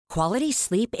Quality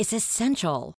sleep is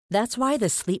essential. That's why the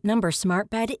Sleep Number Smart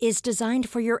Bed is designed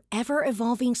for your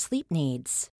ever-evolving sleep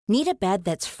needs. Need a bed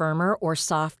that's firmer or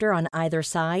softer on either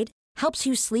side? Helps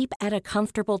you sleep at a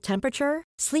comfortable temperature?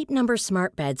 Sleep Number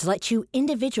Smart Beds let you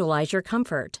individualize your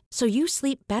comfort, so you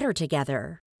sleep better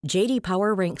together. J.D.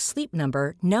 Power ranks Sleep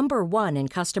Number number 1 in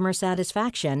customer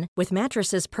satisfaction with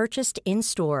mattresses purchased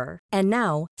in-store. And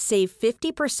now, save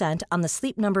 50% on the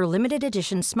Sleep Number Limited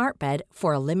Edition Smart Bed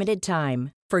for a limited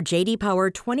time. For J.D. Power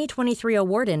 2023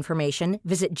 award information,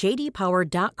 visit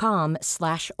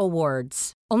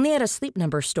jdpower.com/awards. Only at a Sleep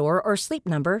Number store or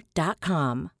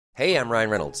sleepnumber.com. Hey, I'm Ryan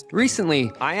Reynolds.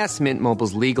 Recently, I asked Mint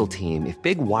Mobile's legal team if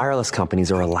big wireless companies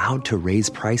are allowed to raise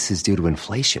prices due to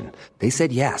inflation. They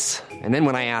said yes. And then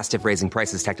when I asked if raising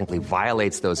prices technically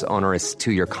violates those onerous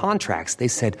two-year contracts, they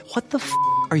said, "What the f***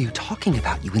 are you talking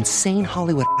about, you insane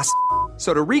Hollywood ass?"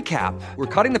 So to recap, we're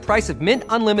cutting the price of Mint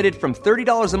Unlimited from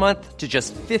 $30 a month to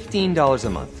just $15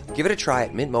 a month. Give it a try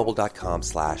at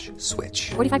mintmobile.com/switch.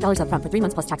 $45 up front for 3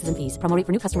 months plus taxes and fees. Promo rate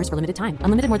for new customers for limited time.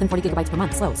 Unlimited more than 40 gigabytes per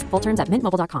month. Slows full terms at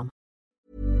mintmobile.com.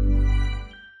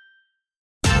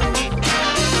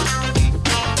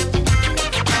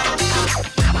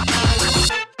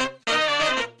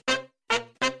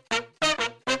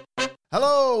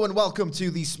 Hello and welcome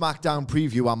to the SmackDown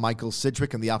preview. I'm Michael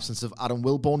Sidgwick in the absence of Adam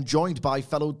Wilborn, joined by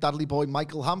fellow Dudley boy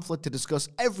Michael Hamflett to discuss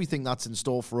everything that's in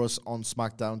store for us on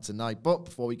SmackDown tonight. But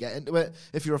before we get into it,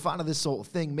 if you're a fan of this sort of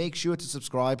thing, make sure to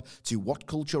subscribe to What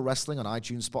Culture Wrestling on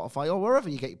iTunes, Spotify, or wherever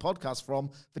you get your podcasts from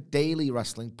for daily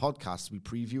wrestling podcasts. We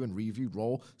preview and review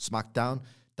Raw, SmackDown,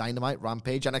 Dynamite,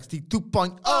 Rampage, NXT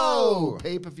 2.0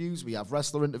 pay-per-views. We have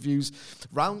wrestler interviews,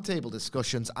 roundtable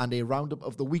discussions, and a roundup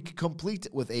of the week, complete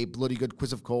with a bloody good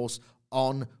quiz, of course,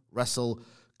 on Wrestle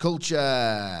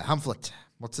Culture. Hamflet,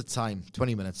 what's the time?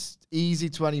 20 minutes. Easy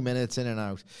 20 minutes in and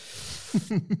out.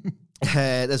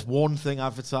 There's one thing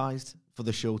advertised for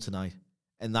the show tonight,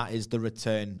 and that is the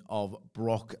return of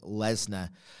Brock Lesnar.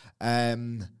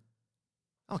 I'm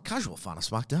a casual fan of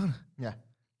SmackDown. Yeah.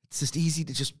 It's just easy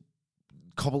to just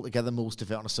cobble together most of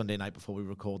it on a Sunday night before we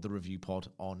record the review pod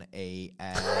on a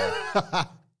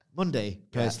Monday,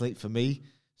 personally, for me.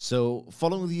 So,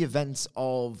 following the events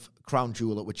of Crown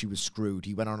Jewel, at which he was screwed,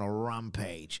 he went on a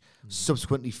rampage,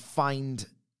 subsequently fined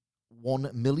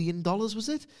 $1 million, was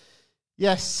it?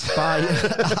 Yes. By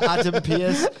Adam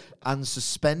Pearce, and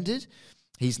suspended.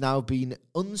 He's now been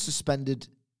unsuspended.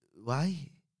 Why?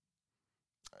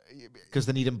 Because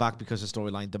they need him back because the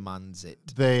storyline demands it.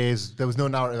 There was no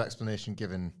narrative explanation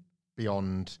given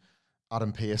beyond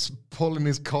Adam Pearce pulling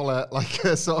his collar like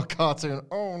a sort of cartoon.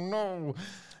 Oh, no.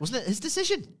 Wasn't it his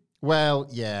decision? Well,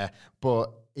 yeah,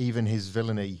 but even his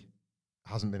villainy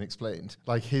hasn't been explained.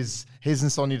 Like, his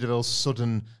and Sonya Deville's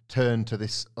sudden turn to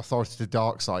this authoritative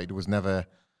dark side was never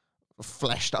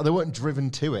fleshed out. They weren't driven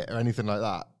to it or anything like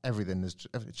that. Everything just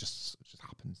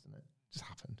happens, doesn't it? It just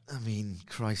happened. I mean,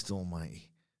 Christ almighty.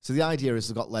 So the idea is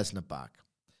they've got Lesnar back,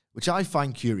 which I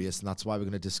find curious, and that's why we're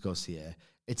going to discuss here.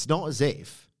 It's not as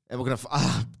if, and we're going to,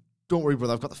 don't worry,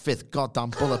 brother, I've got the 5th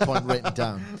goddamn bullet point written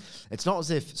down. It's not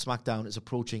as if SmackDown is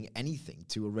approaching anything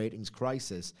to a ratings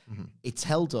crisis. Mm-hmm. It's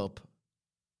held up,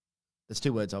 there's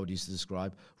 2 words I would use to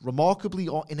describe, remarkably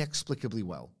or inexplicably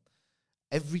well.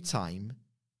 Every time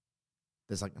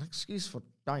there's like an excuse for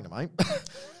Dynamite.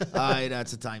 I know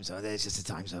it's a time zone, it's just a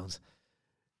time zones.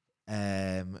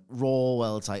 Raw,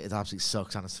 well, it absolutely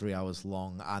sucks and it's 3 hours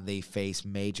long and they face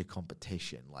major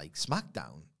competition. Like,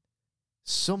 SmackDown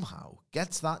somehow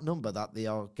gets that number that they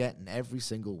are getting every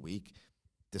single week,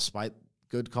 despite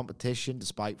good competition,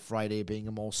 despite Friday being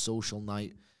a more social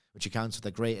night, which accounts for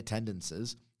their great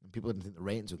attendances. And people didn't think the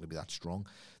ratings were going to be that strong.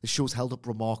 The show's held up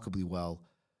remarkably well.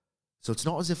 So it's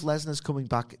not as if Lesnar's coming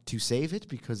back to save it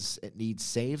because it needs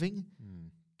saving.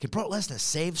 Can Brock Lesnar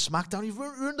save SmackDown? You've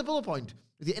ruined the bullet point.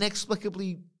 The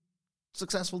inexplicably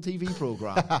successful TV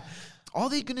program. Are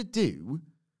they going to do,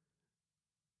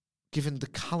 given the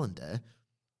calendar,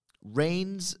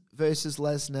 Reigns versus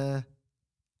Lesnar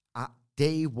at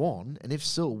day 1? And if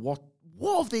so, what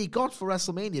have they got for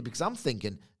WrestleMania? Because I'm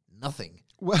thinking nothing.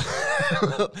 Well,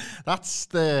 that's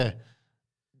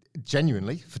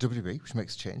genuinely, for WWE, which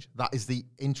makes a change, that is the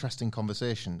interesting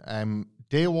conversation.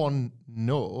 Day 1,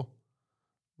 no.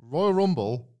 Royal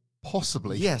Rumble,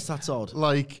 possibly. Yes, that's odd.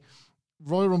 Like,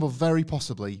 Royal Rumble, very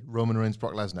possibly Roman Reigns,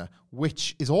 Brock Lesnar,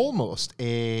 which is almost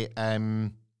a, I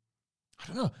don't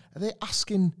know, are they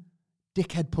asking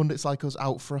dickhead pundits like us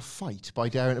out for a fight by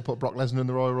daring to put Brock Lesnar in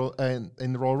the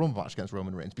Royal Rumble match against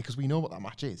Roman Reigns? Because we know what that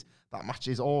match is. That match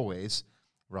is always,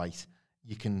 right,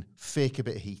 you can fake a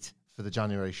bit of heat for the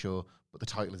January show, but the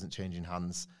title isn't changing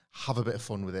hands. Have a bit of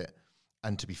fun with it.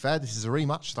 And to be fair, this is a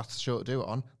rematch. That's the show to do it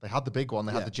on. They had the big one.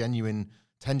 They had the genuine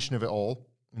tension of it all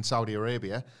in Saudi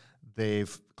Arabia.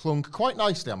 They've clung quite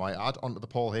nicely, I might add, onto the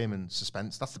Paul Heyman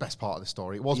suspense. That's the best part of the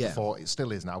story. It was before. It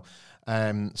still is now.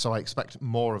 So I expect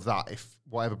more of that. If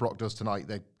whatever Brock does tonight,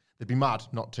 they'd be mad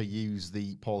not to use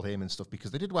the Paul Heyman stuff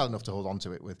because they did well enough to hold on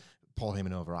to it with Paul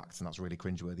Heyman overacts, and that's really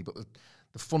cringeworthy. But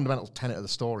the fundamental tenet of the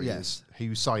story is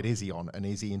whose side is he on, and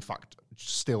is he in fact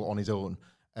still on his own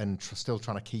and still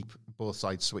trying to keep both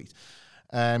sides sweet.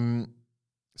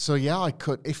 So yeah, I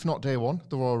could, if not day one,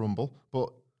 the Royal Rumble, but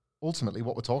ultimately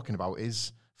what we're talking about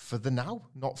is for the now,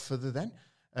 not for the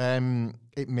then.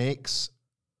 It makes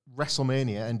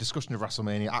WrestleMania and discussion of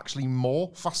WrestleMania actually more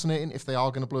fascinating if they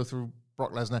are going to blow through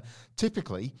Brock Lesnar.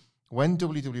 Typically, when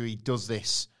WWE does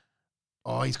this,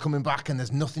 he's coming back and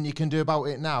there's nothing you can do about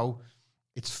it now,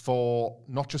 it's for,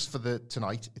 not just for the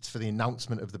tonight, it's for the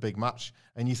announcement of the big match.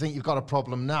 And you think you've got a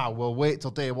problem now, well, wait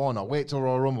till day one or wait till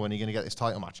Royal Rumble when you're going to get this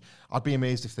title match. I'd be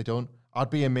amazed if they don't. I'd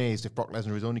be amazed if Brock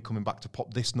Lesnar is only coming back to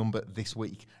pop this number this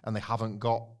week and they haven't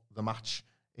got the match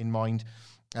in mind.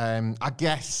 I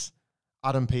guess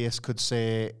Adam Pearce could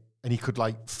say, and he could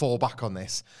fall back on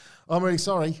this, I'm really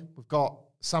sorry, we've got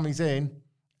Sami Zayn,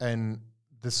 and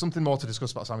there's something more to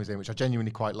discuss about Sami Zayn, which I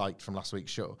genuinely quite liked from last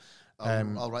week's show.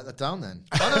 I'll write that down then.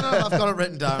 No, I've got it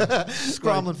written down.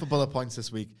 Scrambling for bullet points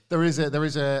this week. There is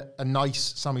a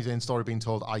nice Sami Zayn story being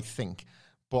told, I think,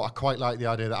 but I quite like the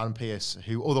idea that Adam Pearce,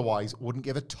 who otherwise wouldn't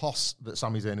give a toss that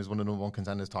Sami Zayn has won a number one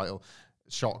contenders title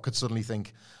shot, could suddenly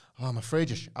think, I'm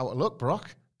afraid you're out of luck,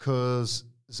 Brock, because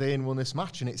Zayn won this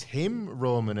match and it's him,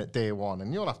 Roman, at day one,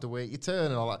 and you'll have to wait your turn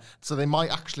and all that. So they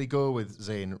might actually go with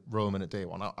Zayn, Roman at day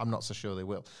one. I'm not so sure they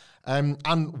will. And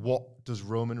what does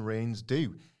Roman Reigns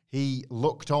do? He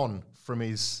looked on from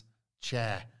his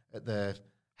chair at the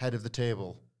head of the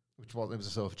table, it was a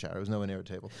sofa chair, it was nowhere near a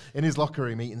table, in his locker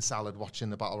room eating salad, watching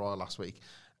the Battle Royal last week.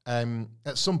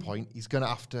 At some point, he's going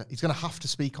to have to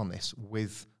speak on this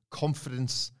with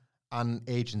confidence and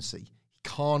agency. He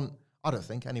can't, I don't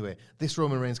think, anyway, this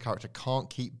Roman Reigns character can't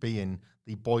keep being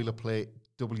the boilerplate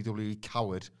WWE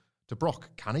coward to Brock,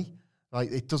 can he?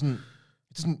 It doesn't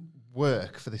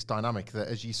work for this dynamic that,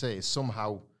 as you say, is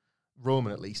somehow,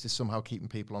 Roman at least, is somehow keeping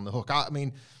people on the hook. I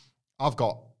think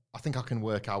I can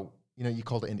work out, you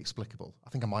called it inexplicable. I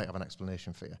think I might have an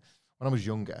explanation for you. When I was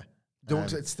younger...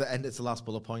 it's the last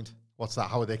bullet point. What's that?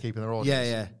 How are they keeping their audience?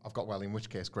 Yeah. in which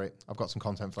case, great. I've got some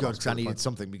content for that. Good, because I needed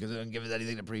something because I didn't give us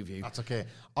anything to preview. That's okay.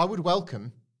 I would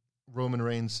welcome Roman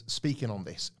Reigns speaking on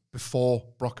this before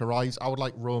Brock arrives. I would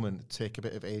like Roman to take a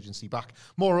bit of agency back.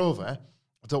 Moreover,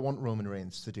 I don't want Roman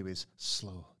Reigns to do his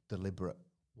slow, deliberate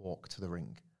walk to the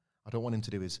ring. I don't want him to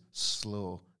do his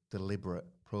slow, deliberate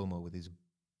promo with his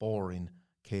boring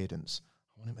cadence.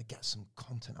 I want him to get some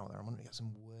content out there. I want him to get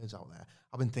some words out there.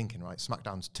 I've been thinking, right,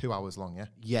 SmackDown's 2 hours long, yeah?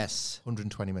 Yes.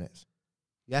 120 minutes.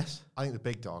 Yes. I think the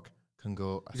big dog can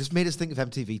go... You just made us think of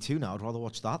MTV2 now. I'd rather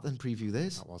watch that than preview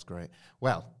this. That was great.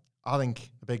 Well, I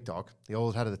think the big dog, the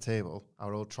old head of the table,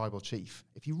 our old tribal chief,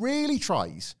 if he really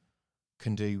tries,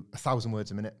 can do 1,000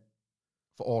 words a minute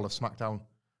for all of SmackDown.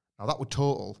 Now, that would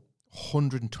total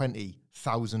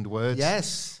 120,000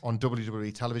 words on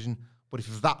WWE television. But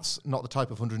if that's not the type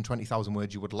of 120,000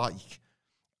 words you would like,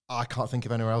 I can't think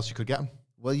of anywhere else you could get them.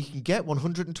 Well, you can get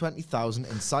 120,000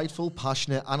 insightful,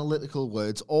 passionate, analytical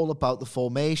words all about the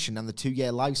formation and the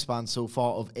 2-year lifespan so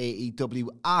far of AEW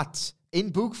at,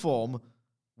 in book form,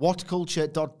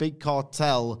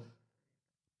 WhatCulture.BigCartel,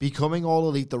 Becoming All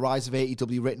Elite, The Rise of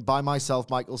AEW, written by myself,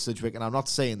 Michael Sidgwick, and I'm not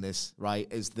saying this,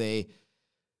 right, as the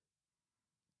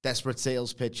desperate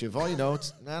sales pitch of,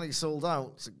 it's nearly sold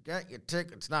out, so get your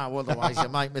tickets now, otherwise you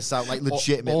might miss out,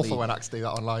 legitimately. Awful when acts do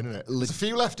that online, isn't it? There's a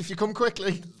few left if you come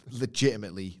quickly.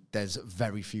 Legitimately, there's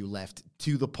very few left,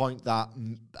 to the point that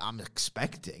I'm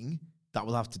expecting that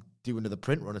we'll have to do another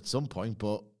print run at some point,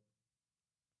 but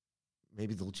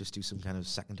maybe they'll just do some kind of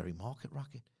secondary market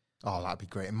racket. Oh, that'd be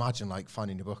great. Imagine,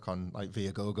 finding a book on,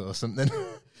 Viagogo or something.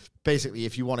 Basically,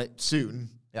 if you want it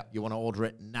soon, you want to order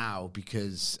it now,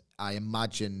 because I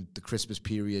imagine the Christmas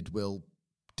period will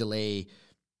delay.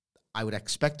 I would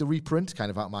expect a reprint,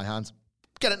 kind of out of my hands.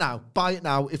 Get it now. Buy it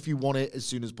now if you want it as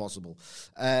soon as possible.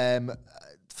 For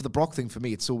the Brock thing, for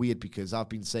me, it's so weird because I've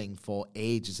been saying for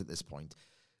ages at this point,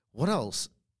 what else,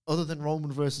 other than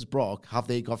Roman versus Brock, have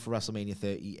they got for WrestleMania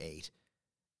 38?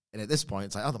 And at this point,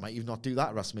 it's like, they might even not do that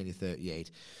at WrestleMania 38.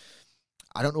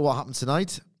 I don't know what happened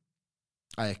tonight.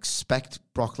 I expect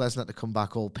Brock Lesnar to come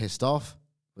back all pissed off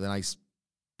with a nice,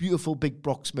 beautiful big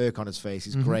Brock smirk on his face.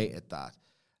 He's great at that.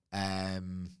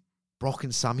 Brock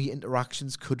and Sami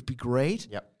interactions could be great.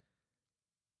 Yep.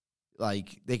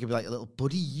 Like, they could be like a little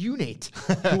buddy unit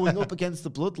going up against the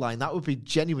Bloodline. That would be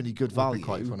genuinely good value. Would be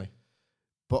quite funny.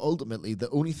 But ultimately, the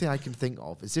only thing I can think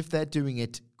of is if they're doing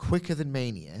it quicker than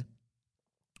Mania,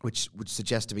 which would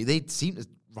suggest to me they seem to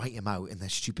write him out in their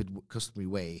stupid customary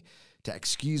way to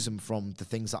excuse him from the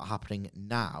things that are happening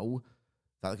now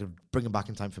that are going to bring him back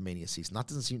in time for Mania season. That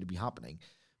doesn't seem to be happening.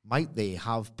 Might they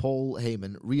have Paul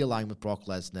Heyman realign with Brock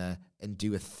Lesnar and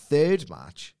do a third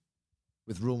match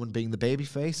with Roman being the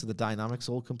babyface, so the dynamics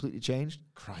all completely changed?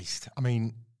 Christ. I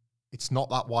mean, it's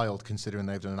not that wild considering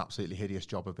they've done an absolutely hideous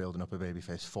job of building up a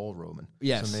babyface for Roman.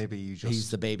 Yes. So maybe you just... He's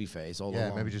the babyface all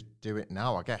along. maybe just do it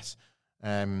now, I guess.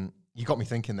 You got me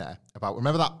thinking there about...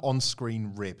 Remember that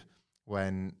on-screen rib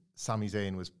when Sami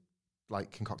Zayn was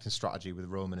like concocting strategy with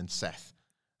Roman and Seth?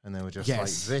 And they were just like,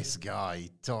 this guy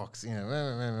talks,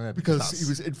 because he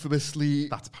was infamously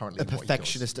that's apparently a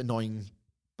perfectionist, annoying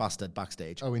bastard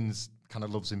backstage. Owens kind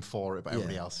of loves him for it, but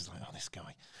everybody else is like, oh, this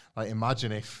guy. Like,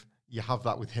 imagine if you have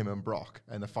that with him and Brock,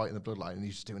 and they're fighting the Bloodline, and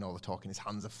he's just doing all the talking. His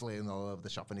hands are flailing all over the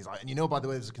shop, and he's like, and by the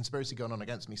way, there's a conspiracy going on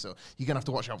against me, so you're going to have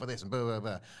to watch out for this, and blah, blah,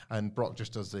 blah. And Brock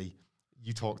just does the,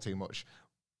 you talk too much,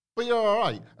 but you're all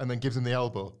right, and then gives him the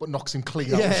elbow, but knocks him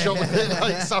clean out of shot with it.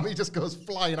 Like, Sammy just goes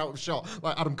flying out of shot,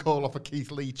 like Adam Cole off a Keith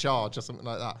Lee charge or something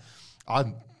like that.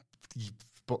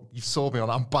 But you saw me on.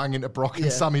 I'm banging to Brock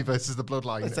and Sammy versus the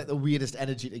Bloodline. It's like the weirdest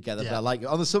energy together. But I like it.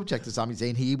 On the subject of Sami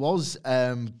Zayn, he was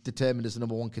determined as the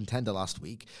number one contender last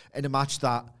week in a match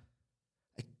that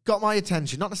got my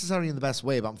attention, not necessarily in the best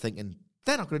way, but I'm thinking,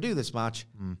 they're not going to do this match.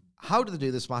 How do they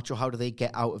do this match, or how do they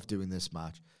get out of doing this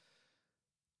match?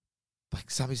 Like,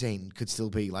 Sami Zayn could still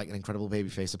be like an incredible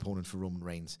babyface opponent for Roman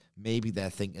Reigns. Maybe they're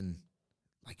thinking,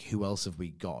 like, who else have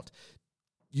we got?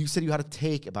 You said you had a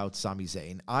take about Sami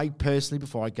Zayn. I personally,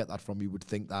 before I get that from you, would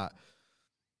think that,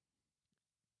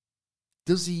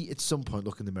 does he at some point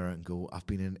look in the mirror and go, I've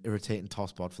been an irritating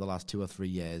tosspot for the last 2 or 3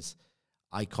 years.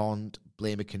 I can't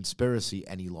blame a conspiracy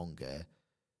any longer.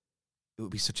 It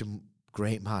would be such a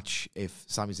great match if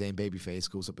Sami Zayn babyface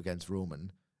goes up against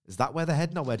Roman. Is that where they're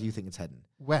heading, or where do you think it's heading?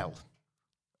 Well,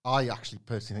 I actually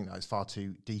personally think that is far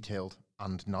too detailed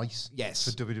and nice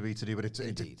for WWE to do, but it's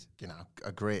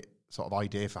a great sort of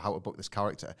idea for how to book this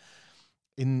character.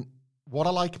 In what I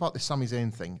like about this Sami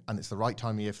Zayn thing, and it's the right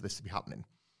time of year for this to be happening.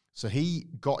 So he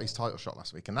got his title shot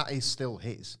last week, and that is still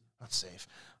his. That's safe.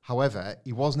 However,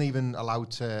 he wasn't even allowed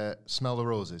to smell the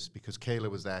roses because Kayla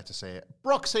was there to say,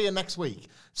 Brock's here next week.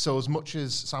 So as much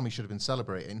as Sami should have been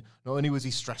celebrating, not only was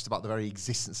he stressed about the very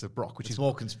existence of Brock, which is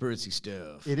more conspiracy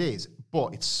stuff. It is,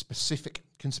 but it's specific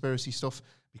conspiracy stuff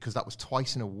because that was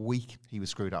twice in a week he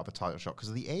was screwed out of a title shot because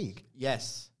of the egg.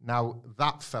 Yes. Now,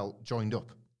 that felt joined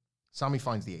up. Sami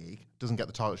finds the egg, doesn't get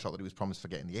the title shot that he was promised for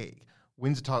getting the egg,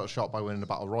 wins a title shot by winning a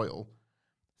Battle Royal,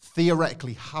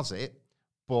 theoretically has it,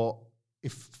 but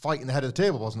if fighting the head of the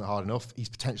table wasn't hard enough, he's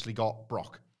potentially got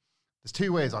Brock. There's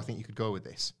 2 ways I think you could go with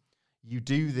this. You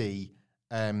do the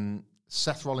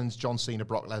Seth Rollins, John Cena,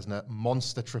 Brock Lesnar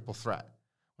monster triple threat,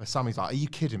 where Sami's like, are you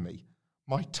kidding me?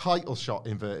 My title shot,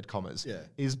 inverted commas,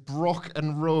 is Brock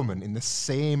and Roman in the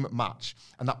same match,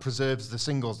 and that preserves the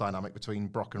singles dynamic between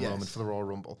Brock and Roman for the Royal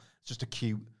Rumble. It's just a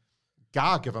cute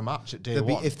gag of a match at day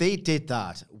one. If they did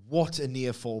that, what a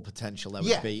near fall potential there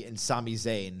would be in Sami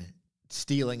Zayn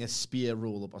stealing a spear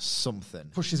roll-up or something.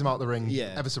 Pushes him out the ring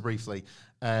ever so briefly.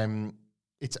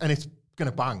 It's going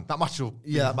to bang. That match will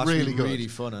be really good. Really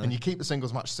fun. And you keep the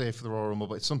singles match safe for the Royal Rumble,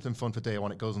 but it's something fun for day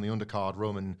one. It goes on the undercard.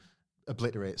 Roman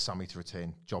obliterates Sami to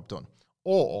retain. Job done.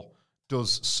 Or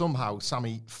does somehow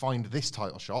Sami find this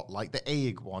title shot, like the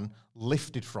egg one,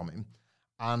 lifted from him,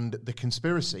 and the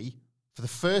conspiracy, for the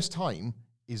first time,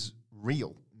 is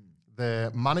real.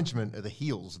 The management of the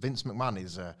heels, Vince McMahon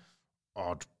is a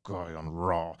odd guy on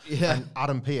Raw. Yeah. And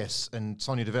Adam Pearce and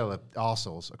Sonya Deville are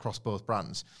arseholes across both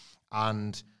brands.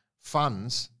 And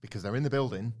fans, because they're in the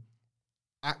building,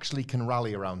 actually can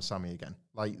rally around Sami again.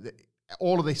 Like,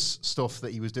 all of this stuff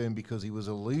that he was doing because he was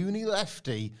a loony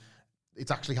lefty, it's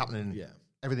actually happening. Yeah.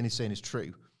 Everything he's saying is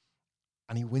true.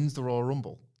 And he wins the Royal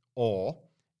Rumble. Or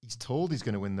he's told he's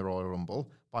going to win the Royal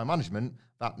Rumble by management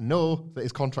that know that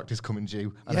his contract is coming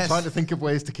due and are trying to think of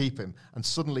ways to keep him. And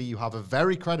suddenly you have a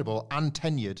very credible and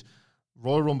tenured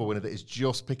Royal Rumble winner that is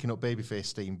just picking up babyface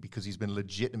steam because he's been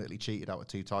legitimately cheated out of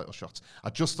 2 title shots.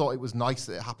 I just thought it was nice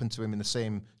that it happened to him in the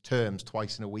same terms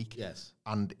twice in a week. Yes.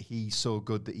 And he's so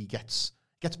good that he gets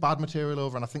bad material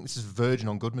over, and I think this is verging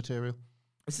on good material.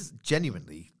 This is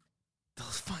genuinely, they'll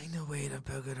find a way to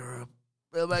book it up.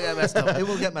 It will get messed up. It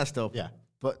will get messed up. Yeah.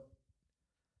 But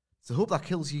it's a hope that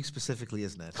kills you specifically,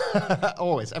 isn't it?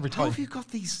 Always, every time. How have you got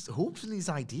these hopes and these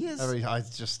ideas?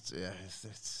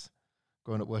 It's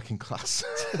growing up working class,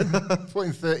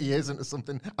 putting 30 years into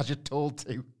something as you're told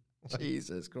to.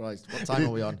 Jesus Christ. What time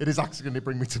are we on? It is actually going to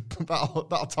bring me to...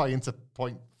 That'll tie into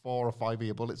 0.4 or 5 of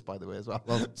your bullets, by the way, as well.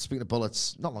 Well, speaking of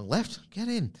bullets, not long left. Get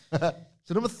in. So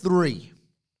number 3.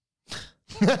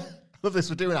 Love this.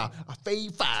 We're doing our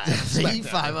V5.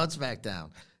 V5 on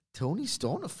SmackDown. Tony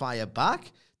Storm to fire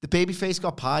back. The babyface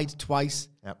got pied twice.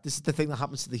 Yep. This is the thing that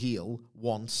happens to the heel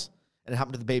once, and it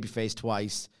happened to the babyface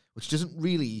twice, which doesn't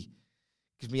really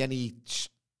give me any...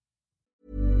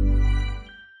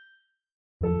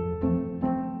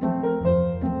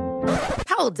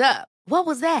 Hold up. What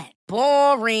was that?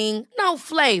 Boring. No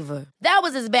flavor. That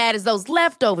was as bad as those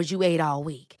leftovers you ate all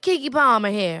week. Keke Palmer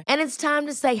here, and it's time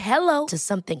to say hello to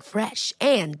something fresh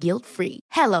and guilt-free.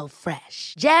 Hello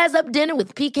Fresh. Jazz up dinner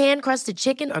with pecan-crusted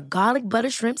chicken or garlic butter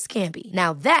shrimp scampi.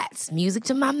 Now that's music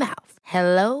to my mouth.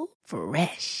 Hello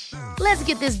Fresh. Let's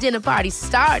get this dinner party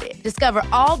started. Discover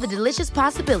all the delicious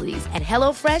possibilities at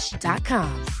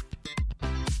hellofresh.com.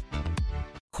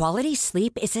 Quality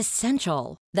sleep is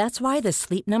essential. That's why the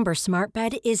Sleep Number Smart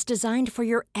Bed is designed for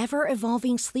your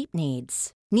ever-evolving sleep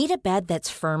needs. Need a bed that's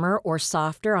firmer or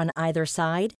softer on either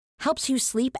side? Helps you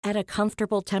sleep at a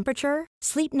comfortable temperature?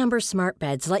 Sleep Number Smart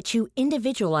Beds let you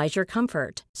individualize your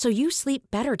comfort, so you sleep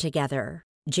better together.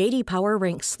 J.D. Power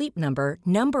ranks Sleep Number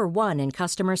number 1 in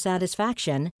customer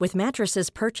satisfaction with mattresses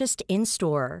purchased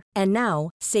in-store. And now,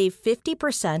 save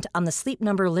 50% on the Sleep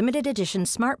Number Limited Edition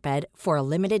Smart Bed for a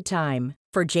limited time.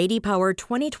 For J.D. Power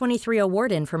 2023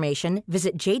 award information,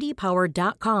 visit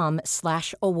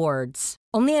jdpower.com/awards.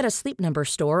 Only at a Sleep Number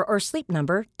store or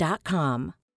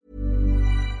sleepnumber.com.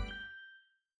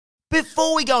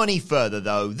 Before we go any further,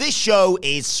 though, this show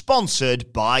is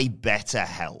sponsored by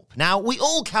BetterHelp. Now, we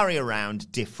all carry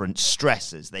around different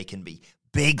stressors. They can be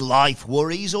big life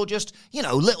worries or just,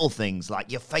 little things like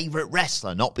your favorite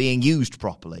wrestler not being used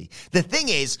properly. The thing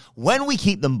is, when we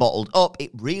keep them bottled up,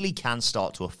 it really can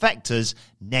start to affect us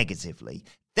negatively.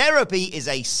 Therapy is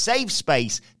a safe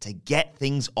space to get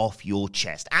things off your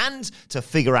chest and to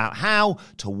figure out how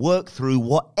to work through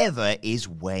whatever is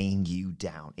weighing you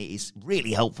down. It is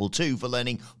really helpful too for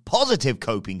learning positive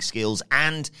coping skills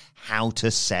and how to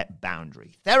set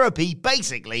boundaries. Therapy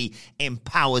basically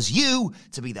empowers you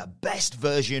to be the best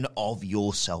version of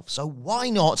yourself. So why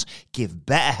not give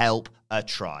BetterHelp a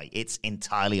try? It's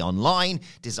entirely online,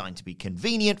 designed to be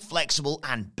convenient, flexible,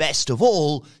 and best of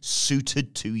all,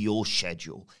 suited to your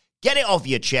schedule. Get it off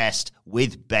your chest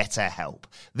with BetterHelp.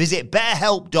 Visit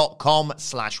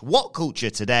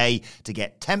betterhelp.com/whatculture today to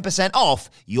get 10% off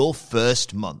your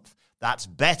first month. That's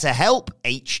BetterHelp,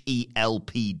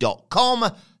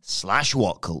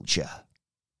 HELP.com/whatculture.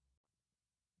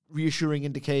 Reassuring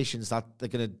indications that they're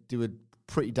going to do a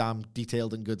pretty damn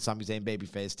detailed and good Sami Zayn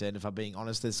babyface turn. If I'm being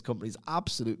honest, this company's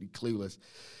absolutely clueless.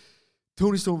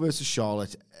 Toni Storm versus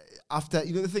Charlotte. After,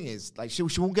 the thing is, she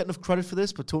won't get enough credit for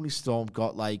this, but Toni Storm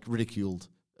got, ridiculed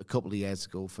a couple of years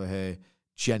ago for her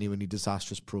genuinely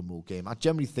disastrous promo game. I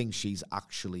generally think she's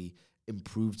actually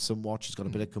improved somewhat. She's got a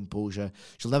bit of composure.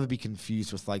 She'll never be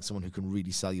confused with, someone who can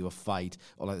really sell you a fight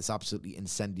or, this absolutely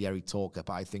incendiary talker,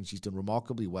 but I think she's done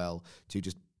remarkably well to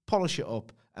just polish it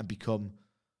up and become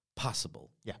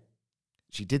passable. Yeah.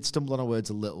 She did stumble on her words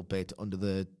a little bit under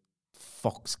the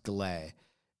Fox glare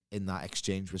in that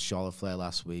exchange with Charlotte Flair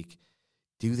last week.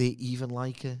 Do they even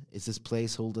like her? Is this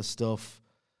placeholder stuff?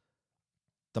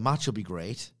 The match will be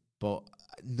great, but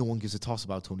no one gives a toss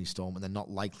about Toni Storm, and they're not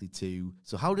likely to.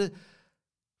 So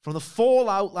from the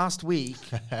fallout last week,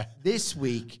 this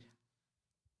week,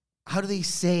 how do they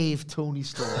save Toni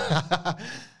Storm?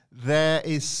 There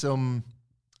is some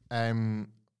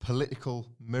political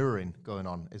mirroring going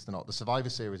on, is there not? The Survivor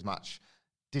Series match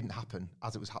didn't happen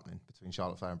as it was happening between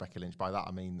Charlotte Flair and Becky Lynch. By that,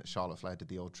 I mean that Charlotte Flair did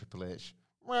the old Triple H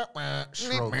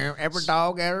shrug. Every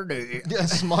dog ever do. Yeah,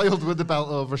 smiled with the belt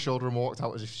over her shoulder and walked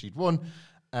out as if she'd won.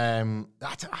 Do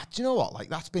you know what?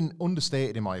 That's been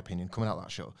understated in my opinion, coming out of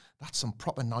that show. That's some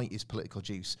proper 90s political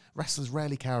juice. Wrestlers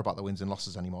rarely care about the wins and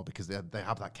losses anymore because they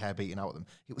have that care beaten out of them.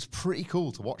 It was pretty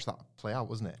cool to watch that play out,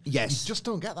 wasn't it? Yes. You just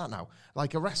don't get that now. A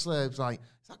wrestler is like,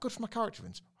 is that good for my character,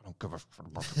 Vince? I don't give a fuck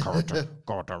about the character.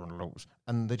 Go out there and lose.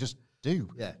 And they just do.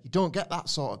 Yeah. You don't get that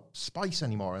sort of spice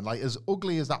anymore. And as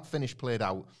ugly as that finish played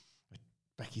out,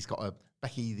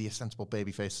 Becky, the sensible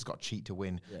babyface, has got a cheat to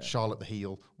win. Yeah. Charlotte, the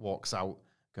heel, walks out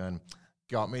going,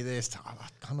 got me this time. I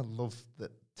kind of love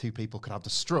that two people could have the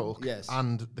stroke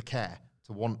and the care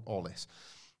to want all this.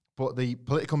 But the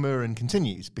political mirroring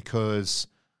continues because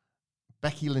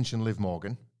Becky Lynch and Liv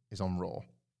Morgan is on Raw.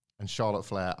 and Charlotte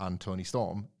Flair and Toni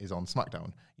Storm is on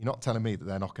SmackDown. You're not telling me that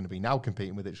they're not going to be now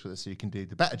competing with each other so you can do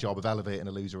the better job of elevating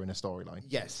a loser in a storyline.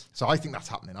 Yes. So I think that's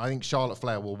happening. I think Charlotte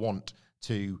Flair will want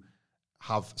to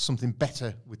have something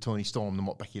better with Toni Storm than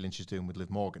what Becky Lynch is doing with Liv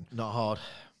Morgan. Not hard.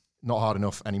 Not hard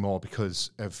enough anymore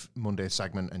because of Monday's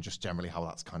segment and just generally how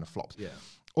that's kind of flopped. Yeah.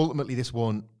 Ultimately, this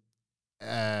won't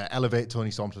elevate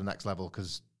Toni Storm to the next level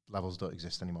because levels don't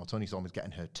exist anymore. Toni Storm is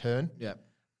getting her turn. Yeah.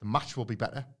 The match will be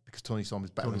better because Toni Storm is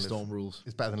better Toni than Storm rules.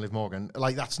 Is better than Liv Morgan.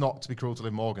 Like, that's not to be cruel to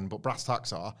Liv Morgan, but brass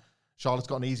tacks are Charlotte's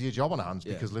got an easier job on her hands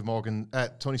because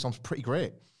Toni Storm's pretty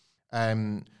great.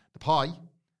 The pie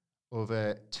of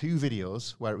 2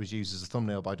 videos where it was used as a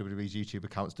thumbnail by WWE's YouTube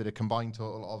accounts did a combined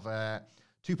total of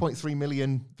 2.3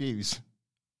 million views.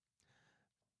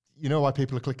 You know why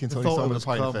people are clicking Toni Storm with a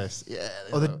pie in the face? Yeah.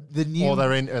 Or the new... Or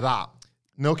they're into that.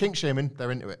 No kink shaming,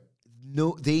 they're into it.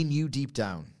 No, they knew deep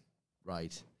down,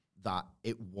 right, that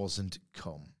it wasn't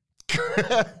cum.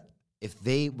 If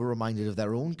they were reminded of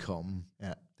their own cum,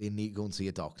 they need to go and see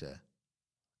a doctor.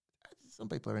 Some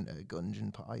people are into gunge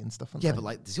and pie and stuff. Yeah, but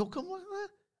like, does your cum like that?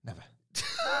 Never.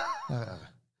 Never.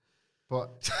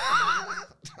 But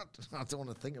I don't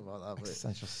want to think about that.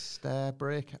 Existential stare,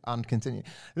 break, and continue.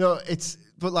 No,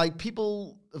 but like,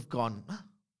 people have gone,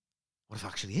 what if it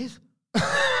actually is?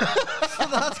 So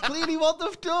that's clearly what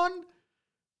they've done.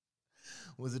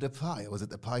 Was it a pie, or was it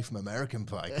the pie from American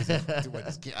Pie? What if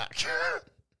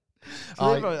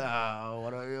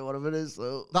it is,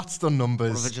 though? That's the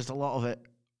numbers. What if it's just a lot of it?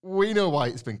 We know why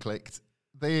it's been clicked.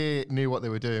 They knew what they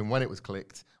were doing when it was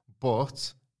clicked,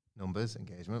 but numbers,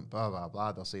 engagement, blah, blah,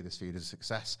 blah. They'll see this feud as a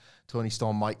success. Toni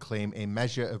Storm might claim a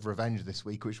measure of revenge this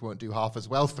week, which won't do half as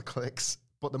well for clicks,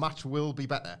 but the match will be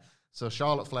better. So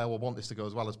Charlotte Flair will want this to go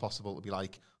as well as possible to be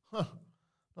like,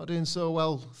 not doing so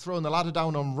well throwing the ladder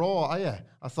down on Raw, are you?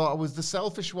 I thought I was the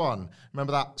selfish one.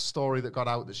 Remember that story that got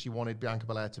out that she wanted Bianca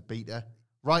Belair to beat her?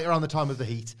 Right around the time of the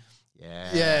Heat.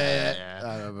 Yeah.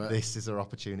 This is her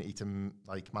opportunity to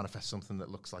manifest something that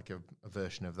looks like a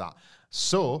version of that.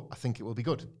 So I think it will be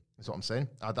good. That's what I'm saying.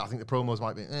 I think the promos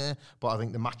might be, but I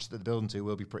think the match that they're building to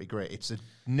will be pretty great. It's a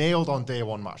nailed on day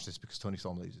one match, this, because Toni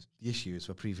Storm loses. The issue is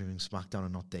we're previewing SmackDown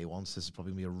and not day one, so this is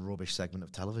probably going to be a rubbish segment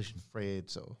of television. Afraid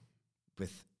so.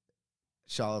 With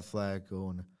Charlotte Flair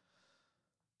going,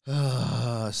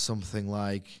 something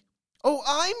like, oh,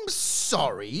 I'm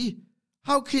sorry.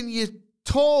 How can you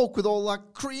talk with all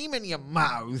that cream in your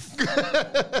mouth?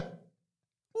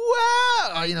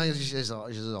 Well, it's just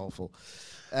awful.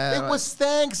 It was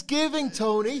Thanksgiving,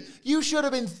 Tony. You should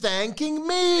have been thanking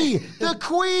me, the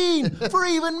Queen, for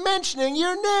even mentioning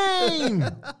your name.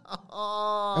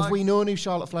 Have we known who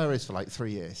Charlotte Flair is for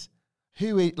 3 years?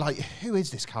 Who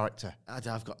is this character?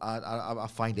 I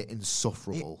find it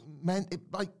insufferable. It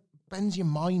bends your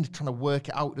mind trying to work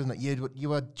it out, doesn't it?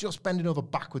 You are just bending over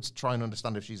backwards to try and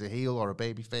understand if she's a heel or a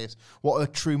babyface, what her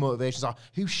true motivations are,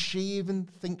 who she even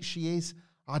thinks she is.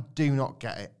 I do not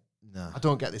get it. No. I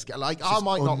don't get this. I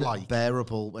might not like.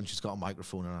 Unbearable when she's got a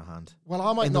microphone in her hand. Well,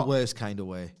 I might in not. In the worst kind of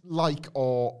way. I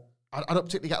don't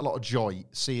particularly get a lot of joy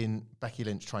seeing Becky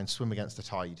Lynch try and swim against the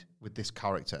tide with this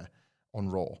character on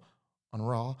Raw.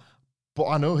 But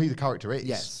I know who the character is.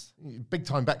 Yes. Big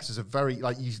Time Bex is a very,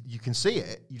 you can see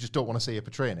it, you just don't want to see her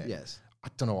portraying it. Yes. I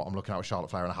don't know what I'm looking at with Charlotte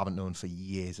Flair, and I haven't known for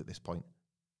years at this point.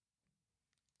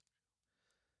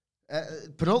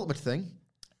 Penultimate thing.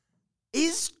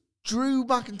 Is Drew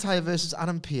McIntyre versus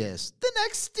Adam Pearce the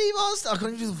next Steve Austin? I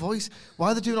can't even do the voice.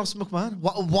 Why are they doing Austin McMahon?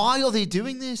 Why are they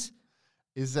doing this?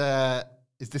 Is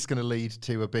this going to lead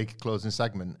to a big closing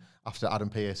segment after Adam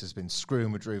Pearce has been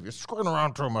screwing with Drew? You're screwing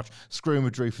around too much, screwing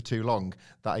with Drew for too long,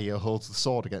 that he holds the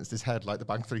sword against his head like the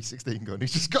Bank 316 gun.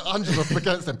 He's just got Angela up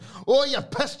against him. Oh, you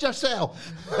pissed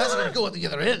yourself. That's going to go at the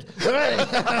other end.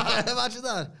 Imagine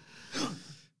that.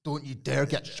 Don't you dare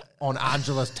get on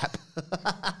Angela's tip.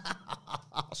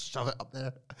 I'll shove it up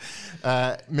there.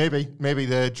 Maybe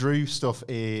the Drew stuff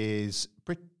is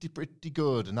pretty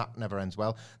good, and that never ends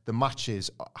well. The matches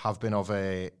have been of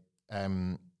a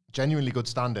genuinely good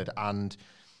standard, and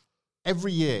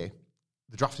every year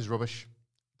the draft is rubbish.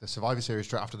 The Survivor Series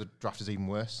straight after the draft is even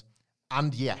worse.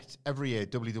 And yet, every year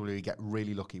WWE get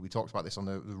really lucky. We talked about this on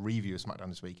the review of SmackDown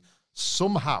this week.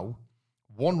 Somehow,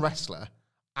 one wrestler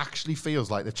actually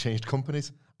feels like they've changed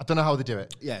companies. I don't know how they do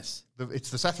it. Yes. It's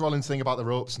the Seth Rollins thing about the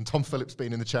ropes and Tom Phillips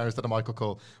being in the chair instead of Michael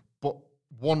Cole. But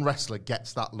one wrestler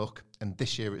gets that look, and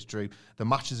this year it's Drew. The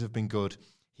matches have been good.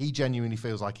 He genuinely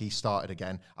feels like he started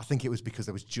again. I think it was because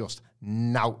there was just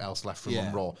nought else left from him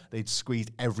on Raw. They'd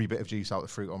squeezed every bit of juice out of the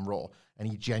fruit on Raw, and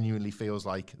he genuinely feels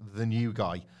like the new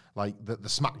guy, like the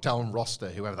SmackDown roster,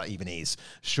 whoever that even is,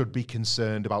 should be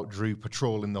concerned about Drew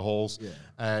patrolling the halls.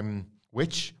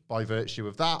 Which, by virtue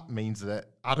of that, means that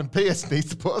Adam Pearce needs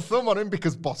to put a thumb on him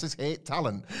because bosses hate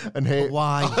talent and hate... But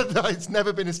why? It's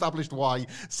never been established why.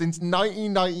 Since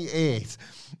 1998,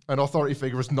 an authority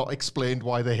figure has not explained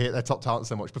why they hate their top talent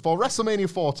so much. Before WrestleMania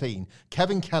 14,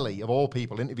 Kevin Kelly, of all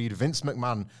people, interviewed Vince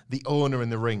McMahon, the owner in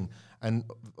the ring, and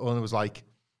the owner was like,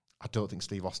 I don't think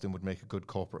Steve Austin would make a good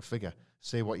corporate figure.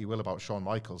 Say what you will about Shawn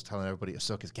Michaels telling everybody to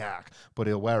suck his cock, but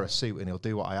he'll wear a suit and he'll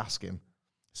do what I ask him.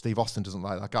 Steve Austin doesn't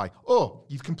like that guy. Oh,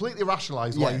 you've completely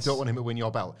rationalised why you don't want him to win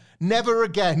your belt. Never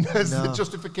again has the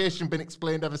justification been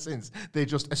explained ever since. They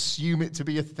just assume it to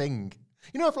be a thing.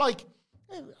 You know, if like,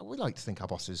 we like to think our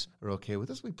bosses are okay with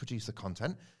us. We produce the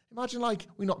content. Imagine like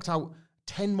we knocked out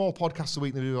 10 more podcasts a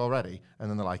week than we do already. And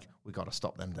then they're like, we got to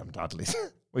stop them Dudleys.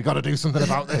 We got to do something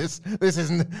about this. This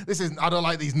isn't, I don't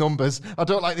like these numbers. I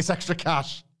don't like this extra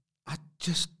cash. I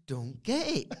just don't get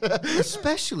it.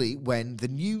 Especially when the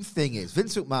new thing is,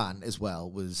 Vince McMahon as well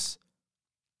was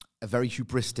a very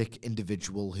hubristic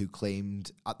individual who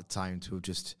claimed at the time to have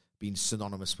just been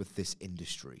synonymous with this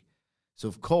industry. So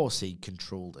of course he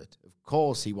controlled it. Of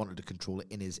course he wanted to control it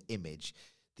in his image.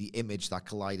 The image that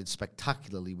collided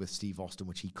spectacularly with Steve Austin,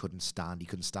 which he couldn't stand. He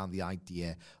couldn't stand the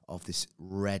idea of this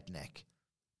redneck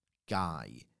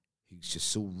guy who's just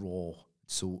so raw,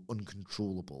 so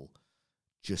uncontrollable,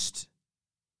 just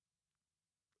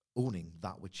owning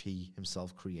that which he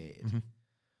himself created. Mm-hmm.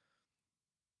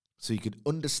 So you could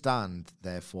understand,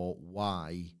 therefore,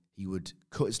 why he would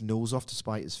cut his nose off to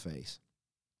spite his face.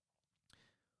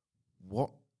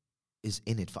 What is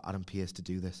in it for Adam Pearce to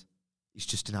do this? He's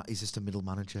just a middle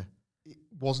manager. It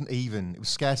was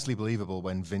scarcely believable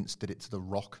when Vince did it to The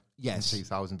Rock in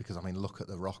 2000, because, I mean, look at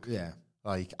The Rock. Yeah.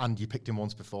 Like, and you picked him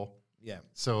once before. Yeah.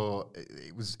 So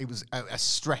it was a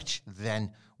stretch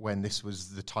then when this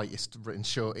was the tightest written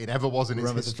show it ever was in its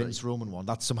history. Remember the Vince Roman one?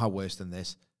 That's somehow worse than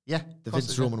this. Yeah. The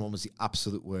Vince Roman one was the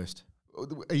absolute worst.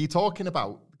 Are you talking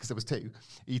about, because there was two,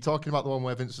 are you talking about the one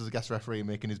where Vince was a guest referee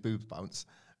making his boobs bounce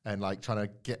and like trying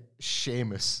to get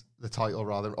Sheamus the title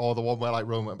rather, or the one where like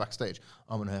Roman went backstage,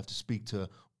 I'm going to have to speak to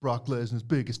Brock Lesnar's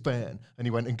biggest fan, and he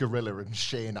went in Gorilla and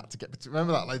Shane had to get...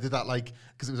 Remember that? Like, did that like...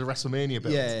 Because it was a WrestleMania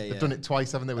build. Yeah. They've done it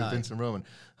twice, haven't they, with Vince and Roman?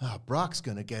 Brock's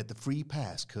going to get the free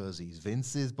pass because he's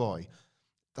Vince's boy.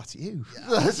 That's you.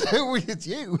 Yeah. It's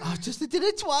you. They did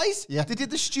it twice? Yeah. They did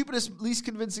the stupidest, least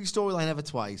convincing storyline ever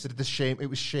twice. They did it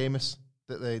was Sheamus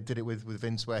that they did it with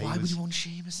Vince, where Why would you want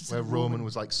Sheamus instead where of Roman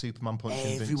was like Superman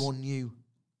punching Vince.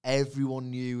 Everyone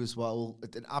knew as well.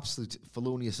 An absolute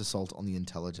felonious assault on the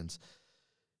intelligence.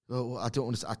 Well, I don't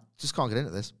understand. I just can't get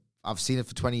into this. I've seen it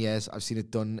for 20 years. I've seen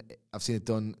it done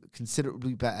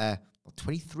considerably better.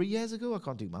 23 years ago? I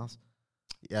can't do maths.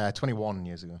 Yeah, 21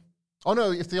 years ago. Oh,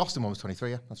 no, if the Austin one was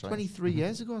 23, yeah, that's right. 23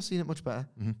 years ago, I've seen it much better.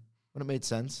 Mm-hmm. When it made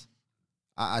sense.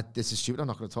 This is stupid. I'm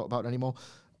not going to talk about it anymore.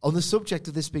 On the subject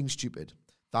of this being stupid,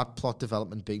 that plot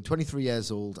development being 23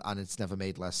 years old and it's never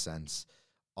made less sense.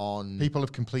 People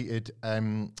have completed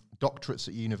doctorates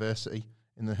at university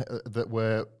that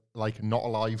were... like not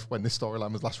alive when this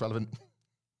storyline was last relevant.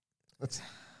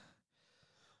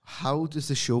 How does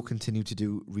the show continue to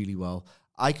do really well?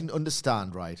 I can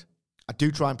understand, right? I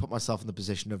do try and put myself in the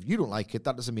position of, you don't like it,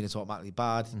 that doesn't mean it's automatically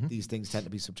bad. Mm-hmm. These things tend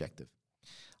to be subjective.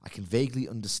 I can vaguely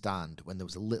understand when there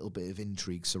was a little bit of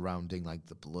intrigue surrounding like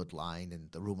the bloodline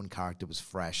and the Roman character was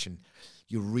fresh, and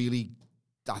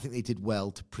I think they did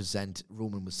well to present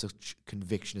Roman with such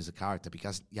conviction as a character,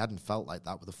 because you hadn't felt like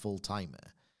that with a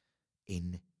full-timer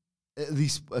in at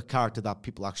least a character that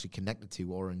people actually connected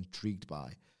to or intrigued by.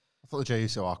 I thought the Jey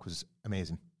Uso arc was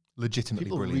amazing. Legitimately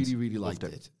people brilliant. People really liked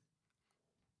it.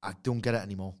 I don't get it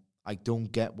anymore. I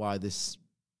don't get why this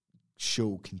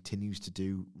show continues to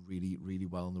do really, really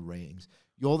well in the ratings.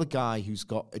 You're the guy who's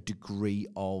got a degree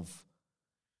of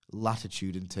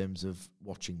latitude in terms of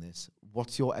watching this.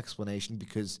 What's your explanation?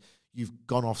 Because you've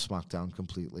gone off SmackDown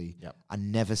completely. Yep.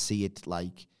 And never see it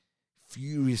like...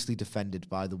 furiously defended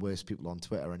by the worst people on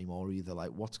Twitter anymore either.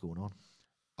 Like, what's going on?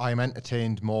 I am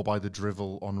entertained more by the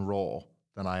drivel on Raw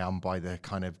than I am by the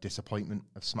kind of disappointment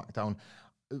of SmackDown.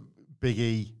 Big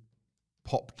E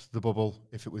popped the bubble,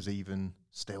 if it was even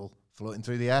still floating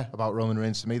through the air, about Roman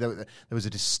Reigns to me. There was a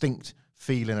distinct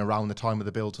feeling around the time of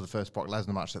the build to the first Brock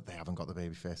Lesnar match that they haven't got the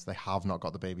babyface. They have not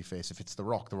got the babyface. If it's The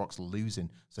Rock, The Rock's losing.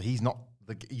 So he's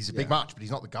a big match, but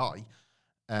he's not the guy.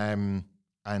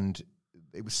 And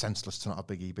it was senseless to not have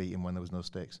Big E beat him when there was no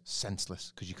stakes.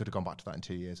 Senseless, because you could have gone back to that in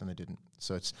 2 years and they didn't.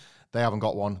 So they haven't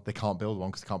got one. They can't build one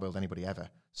because they can't build anybody ever.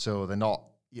 So they're not.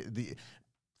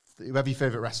 Whoever your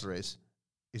favourite wrestler is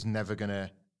never going to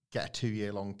get a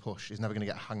 2-year-long push. Is never going to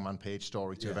get a Hangman Page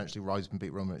story to eventually rise up and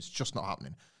beat Roman. It's just not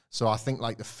happening. So I think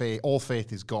like all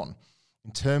faith is gone.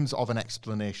 In terms of an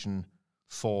explanation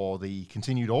for the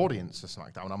continued audience of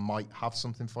SmackDown, I might have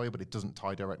something for you, but it doesn't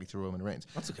tie directly to Roman Reigns.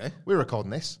 That's okay. We're recording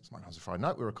this. SmackDown's a Friday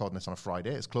night. We're recording this on a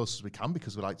Friday as close as we can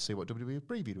because we like to see what WWE have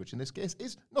previewed, which in this case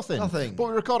is nothing. But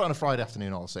we record on a Friday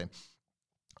afternoon all the same.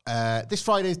 This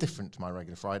Friday is different to my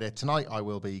regular Friday. Tonight I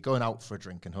will be going out for a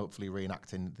drink and hopefully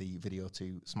reenacting the video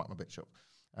to Smack My Bitch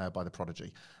Up by The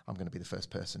Prodigy. I'm going to be the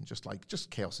first person, just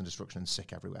chaos and destruction and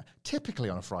sick everywhere. Typically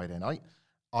on a Friday night,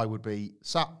 I would be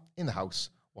sat in the house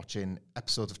watching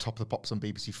episodes of Top of the Pops on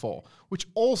BBC 4, which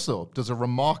also does a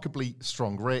remarkably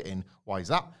strong rating. Why is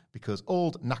that? Because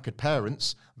old knackered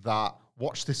parents that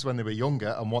watched this when they were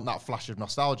younger and want that flash of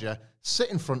nostalgia sit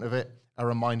in front of it, are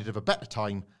reminded of a better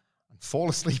time, and fall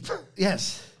asleep.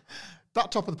 Yes.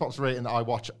 That Top of the Pops rating that I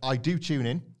watch, I do tune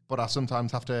in, but I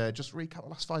sometimes have to just recap the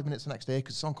last 5 minutes the next day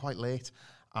because it's on quite late.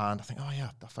 And I think, oh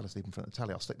yeah, that fell asleep in front of the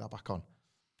telly. I'll stick that back on.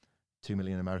 2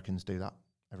 million Americans do that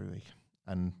every week.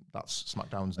 And that's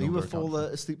SmackDown's number. Are you a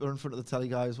full sleeper in front of the telly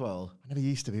guy as well? I never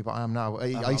used to be, but I am now.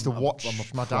 I used to watch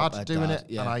my dad doing it,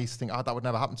 and I used to think, that would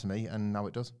never happen to me, and now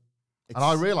it does. And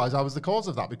I realised I was the cause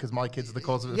of that because my kids are the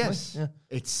cause of it. Yes. Yeah.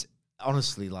 It's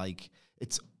honestly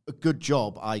it's a good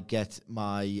job I get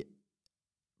my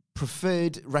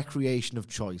preferred recreation of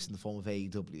choice in the form of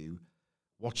AEW,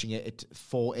 watching it at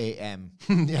 4 a.m.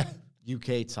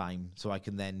 UK time, so I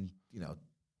can then,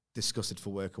 discuss it for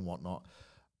work and whatnot.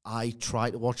 I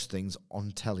try to watch things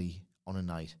on telly on a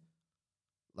night.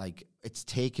 It's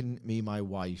taken me and my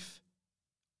wife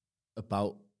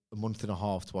about a month and a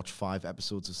half to watch 5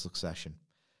 episodes of Succession.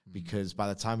 Because by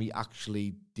the time we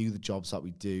actually do the jobs that we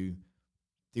do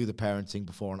the parenting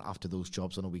before and after those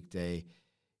jobs on a weekday,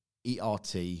 eat our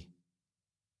tea,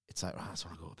 it's like, I just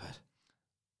want to go to bed.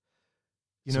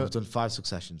 So we've done 5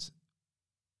 Successions.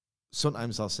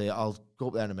 Sometimes I'll say, I'll go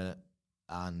up there in a minute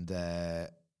and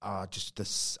I just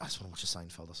want to watch a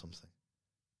Seinfeld or something.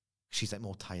 She's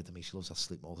more tired than me. She loves to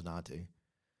sleep more than I do.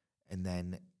 And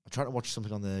then I try to watch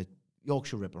something on the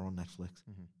Yorkshire Ripper on Netflix.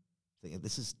 Mm-hmm. Thinking,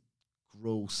 this is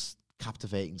gross,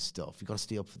 captivating stuff. You've got to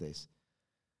stay up for this.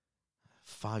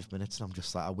 5 minutes and I'm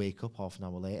just I wake up half an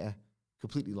hour later,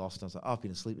 completely lost. And I was like, I've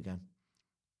been asleep again.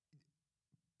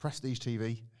 Prestige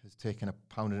TV has taken a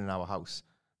pound in our house.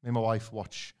 Me and my wife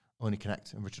watch Only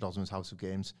Connect and Richard Osman's House of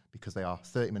Games because they are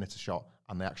 30 minutes a shot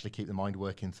and they actually keep the mind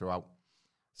working throughout.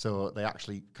 So they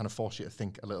actually kind of force you to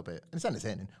think a little bit. And it's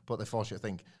entertaining, but they force you to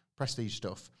think. Prestige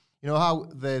stuff. You know how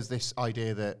there's this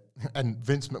idea that, and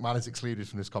Vince McMahon is excluded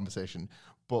from this conversation,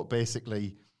 but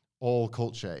basically all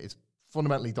culture is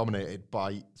fundamentally dominated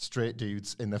by straight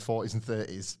dudes in their 40s and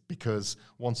 30s because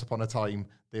once upon a time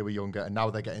they were younger and now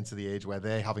they're getting to the age where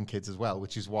they're having kids as well,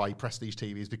 which is why Prestige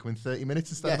TV is becoming 30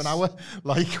 minutes instead of an hour.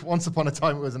 Once upon a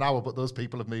time it was an hour, but those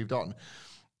people have moved on.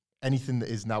 Anything that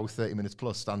is now 30 minutes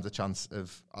plus stands a chance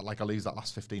of, I lose that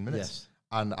last 15 minutes. Yes.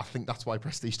 And I think that's why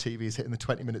Prestige TV is hitting the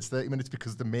 20 minutes, 30 minutes,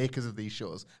 because the makers of these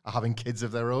shows are having kids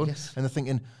of their own. Yes. And they're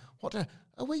thinking,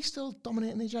 are we still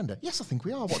dominating the agenda? Yes, I think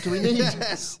we are. What do we need?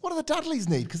 Yes. What do the Dudleys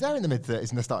need? Because they're in the mid-30s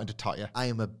and they're starting to tire. I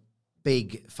am a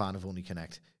big fan of Only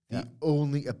Connect.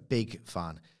 Only a big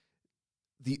fan.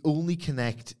 The Only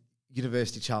Connect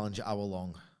University Challenge hour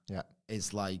long is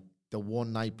the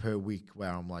one night per week where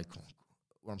I'm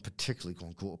I'm particularly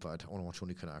going to go to bed. I want to watch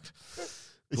Only Connect.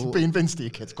 It's being Vince to your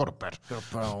kids. Go to bed.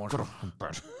 I want to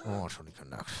watch Only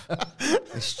Connect.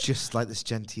 It's just this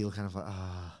genteel kind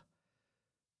of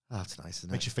that's nice, isn't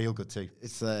it? Makes you feel good too.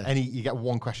 It's you get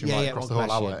one question right across the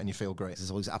whole hour and you feel great.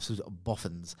 There's always absolute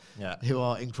boffins who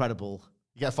are incredible.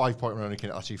 You get a 5-point run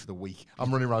actually for the week.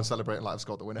 I'm running around celebrating like I've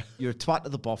scored the winner. You're a twat to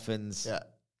the boffins.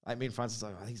 Yeah. Me and Francis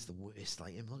I think he's the worst.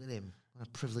 Him, look at him. What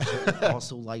a privileged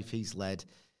also life he's led.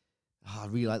 I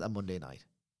really like that Monday night.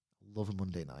 I love a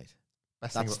Monday night.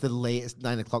 That's the latest.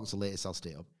 9 o'clock is the latest I'll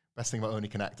stay up. Best thing about Only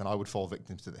Connect, and I would fall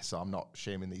victim to this, so I'm not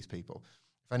shaming these people.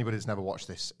 If anybody has never watched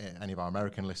this, any of our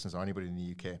American listeners or anybody in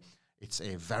the UK, it's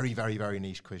a very, very, very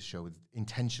niche quiz show with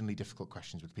intentionally difficult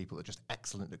questions with people that are just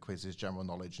excellent at quizzes, general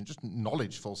knowledge, and just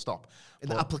knowledge, full stop.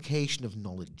 The application of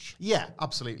knowledge. Yeah,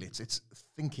 absolutely. It's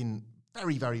thinking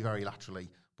very, very, very laterally,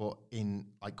 but in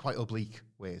quite oblique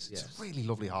ways. Yes. It's a really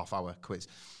lovely half-hour quiz.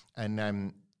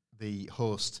 And the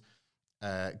host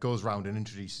goes round and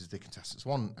introduces the contestants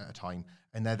one at a time,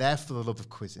 and they're there for the love of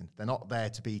quizzing. They're not there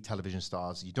to be television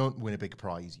stars. You don't win a big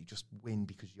prize. You just win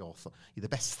because you're the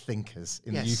best thinkers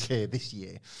in the UK this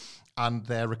year. And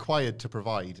they're required to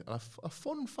provide a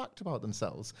fun fact about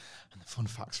themselves. And the fun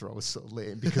facts are always so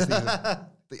lame because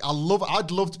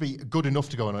I'd love to be good enough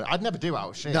to go on. I'd never do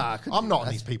out shit. Nah, I'm not on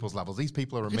these people's levels. These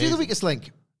people are amazing. You do the weakest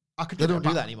link. They don't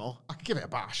do that anymore. I could give it a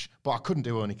bash, but I couldn't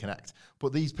do Only Connect.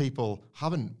 But these people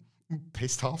haven't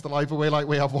pissed half their life away like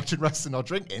we have watching wrestling or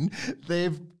drinking.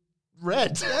 They've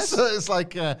read. So it's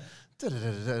like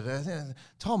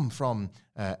Tom from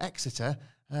Exeter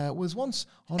was once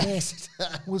on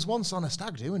a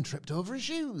stag do and tripped over his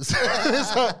shoes.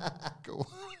 It's like, cool.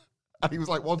 And he was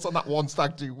like once on that one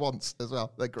stag do once as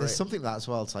well. They're great. There's something that as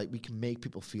well. It's like we can make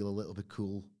people feel a little bit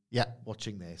cool. Yeah,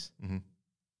 watching this. Mm-hmm.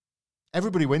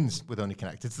 Everybody wins with Only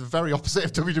Connect. It's the very opposite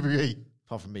of WWE.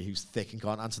 Apart from me, who's thick and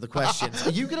can't answer the questions.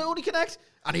 Are you going to Only Connect?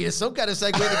 I need some kind of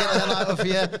segue to get the hell out of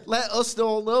here. Let us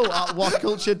all know at What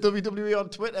Culture WWE on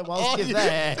Twitter whilst you're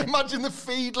there. Imagine the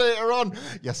feed later on.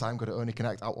 Yes, I'm going to Only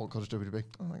Connect at What Culture WWE.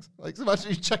 Oh, thanks. Like, imagine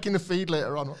you checking the feed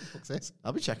later on. What the fuck's this?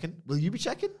 I'll be checking. Will you be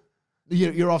checking?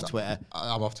 You're off Twitter.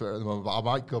 I'm off Twitter at the moment, but I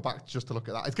might go back just to look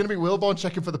at that. It's going to be Wilborn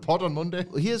checking for the pod on Monday.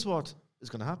 Well, here's what is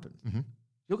going to happen. Mm-hmm.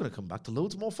 You're going to come back to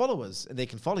loads more followers, and they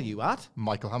can follow you at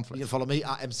Michael Hamflett. You can follow me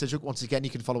at MCidrick. Once again, you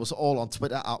can follow us all on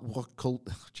Twitter at at What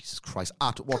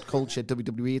Culture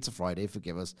WWE. It's a Friday,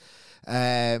 forgive us.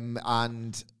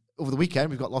 And over the weekend,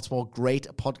 we've got lots more great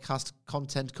podcast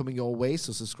content coming your way.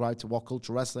 So subscribe to What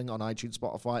Culture Wrestling on iTunes,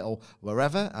 Spotify, or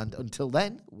wherever. And until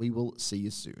then, we will see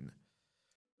you soon.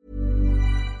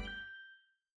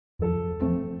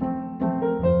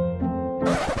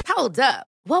 Hold up.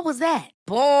 What was that?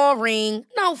 Boring.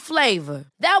 No flavor.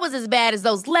 That was as bad as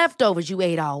those leftovers you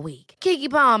ate all week.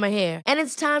 Keke Palmer here. And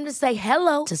it's time to say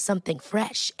hello to something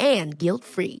fresh and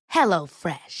guilt-free. Hello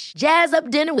Fresh. Jazz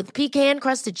up dinner with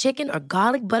pecan-crusted chicken or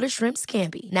garlic butter shrimp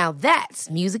scampi. Now that's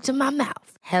music to my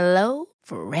mouth. Hello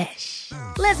Fresh.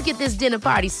 Let's get this dinner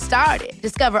party started.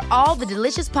 Discover all the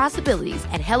delicious possibilities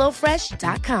at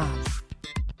HelloFresh.com.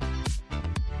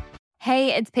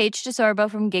 Hey, it's Paige DeSorbo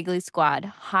from Giggly Squad.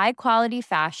 High quality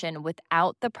fashion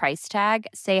without the price tag.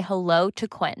 Say hello to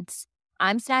Quince.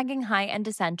 I'm snagging high-end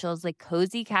essentials like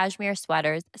cozy cashmere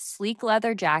sweaters, sleek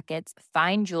leather jackets,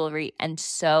 fine jewelry, and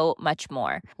so much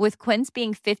more. With Quince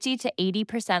being 50 to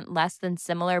 80% less than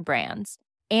similar brands.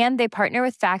 And they partner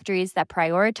with factories that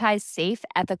prioritize safe,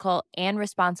 ethical, and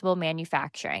responsible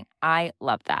manufacturing. I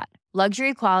love that.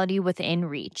 Luxury quality within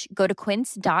reach. Go to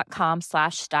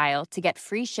quince.com/style to get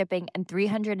free shipping and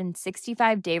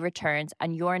 365-day returns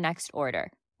on your next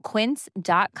order.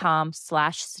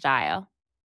 Quince.com/style.